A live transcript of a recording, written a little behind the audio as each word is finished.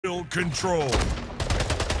Hill control.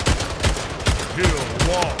 Hill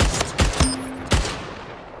lost.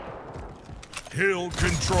 Hill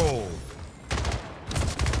control.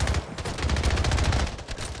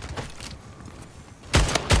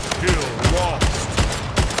 Hill lost.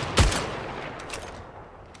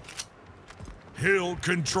 Hill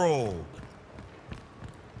controlled.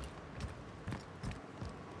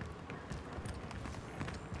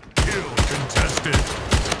 Hill contested.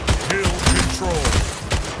 Hill controlled.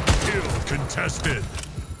 Hill contested.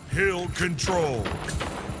 Hill controlled.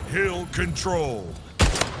 Hill controlled.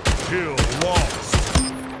 Hill lost.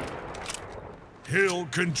 Hill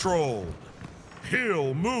controlled.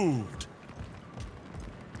 Hill moved.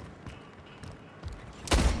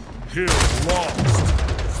 Hill lost.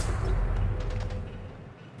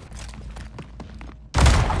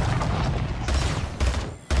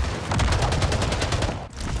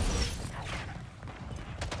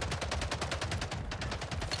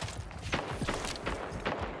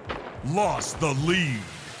 Lost the lead.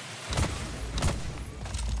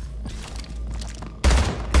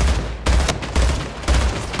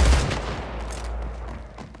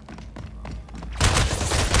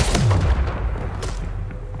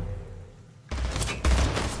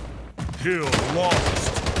 Hill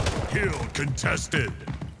lost. Hill contested.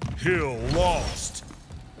 Hill lost.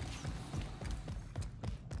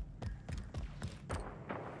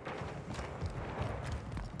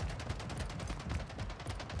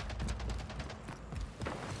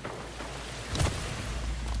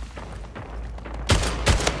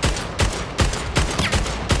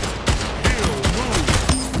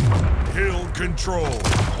 Control.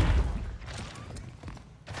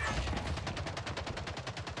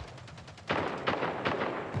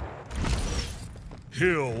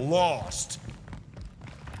 Hill lost.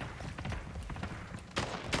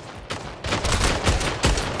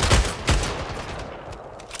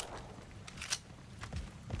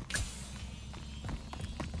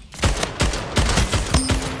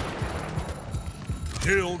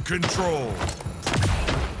 Hill control.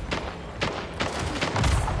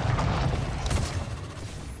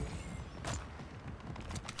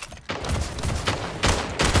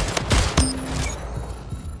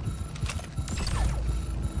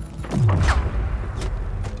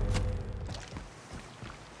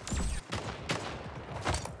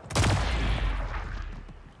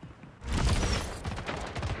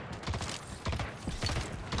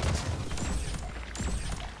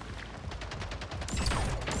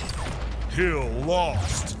 Hill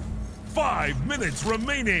lost. 5 minutes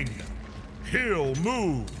remaining. Hill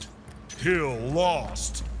moved. Hill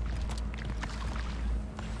lost.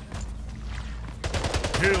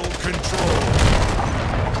 Hill control.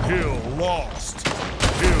 Hill lost.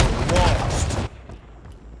 Hill lost.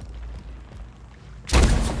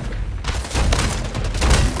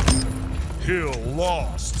 Hill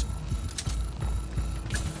lost.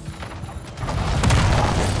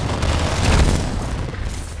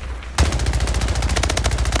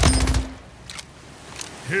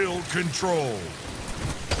 Hill control.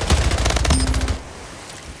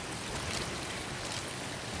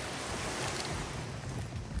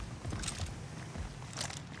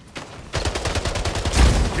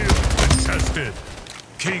 Hill contested.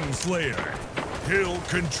 King Slayer. Hill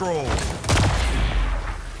control.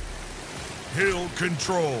 Hill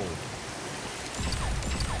control.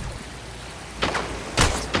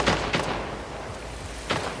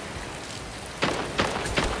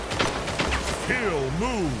 Hill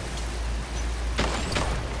moved.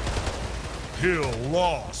 Hill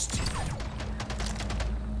lost.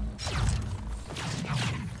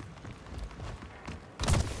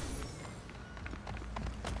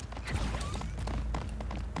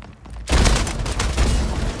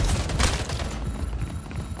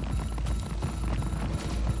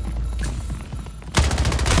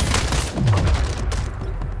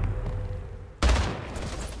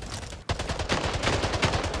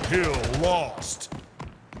 Hill lost.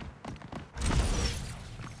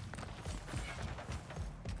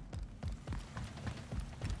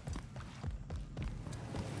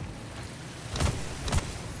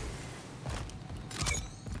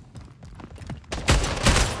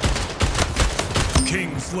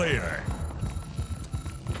 King Slayer.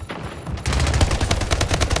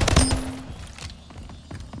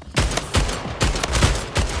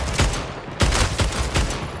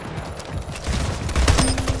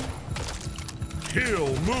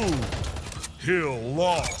 Hill moved. Hill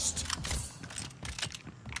lost.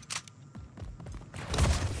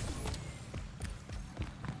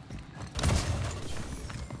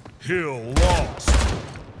 Hill lost.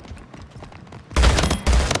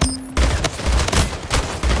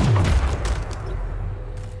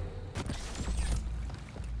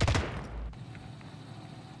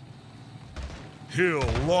 Hill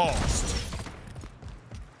lost.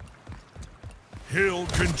 Hill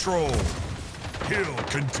control. Hill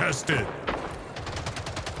contested.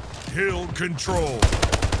 Hill control.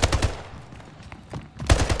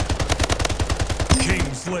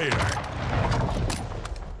 King Slayer.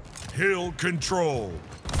 Hill control.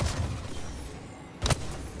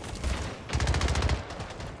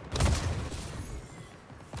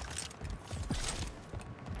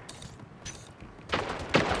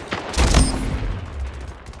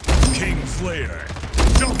 King Slayer.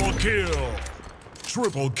 Double kill.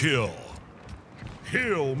 Triple kill.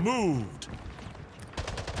 Hill moved.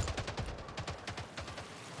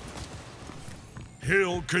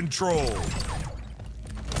 Hill control.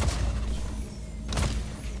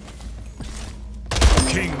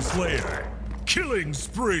 King Slayer. Killing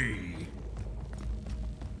spree.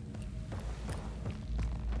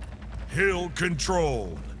 Hill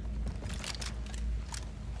controlled.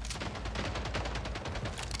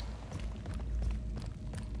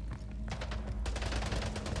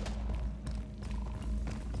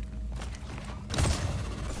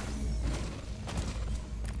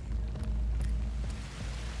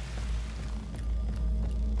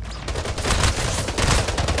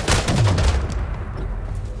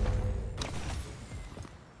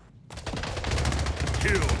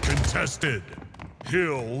 Hill contested.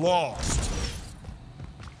 Hill lost.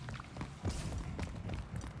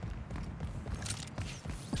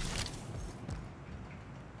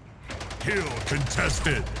 Hill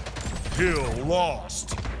contested. Hill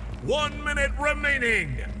lost. 1 minute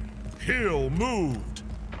remaining. Hill moved.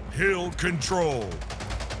 Hill controlled.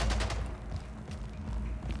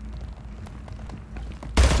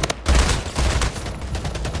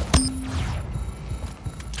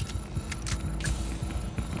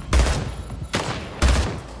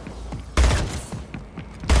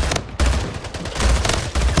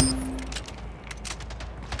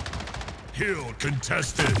 Hill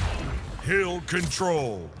contested. Hill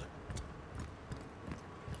controlled.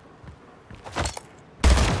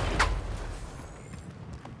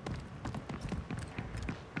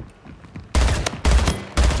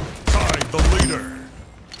 Tied the leader.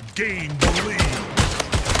 Gained the lead.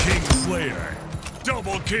 King Slayer.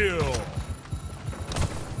 Double kill.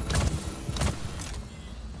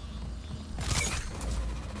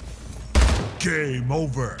 Game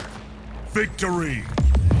over. Victory.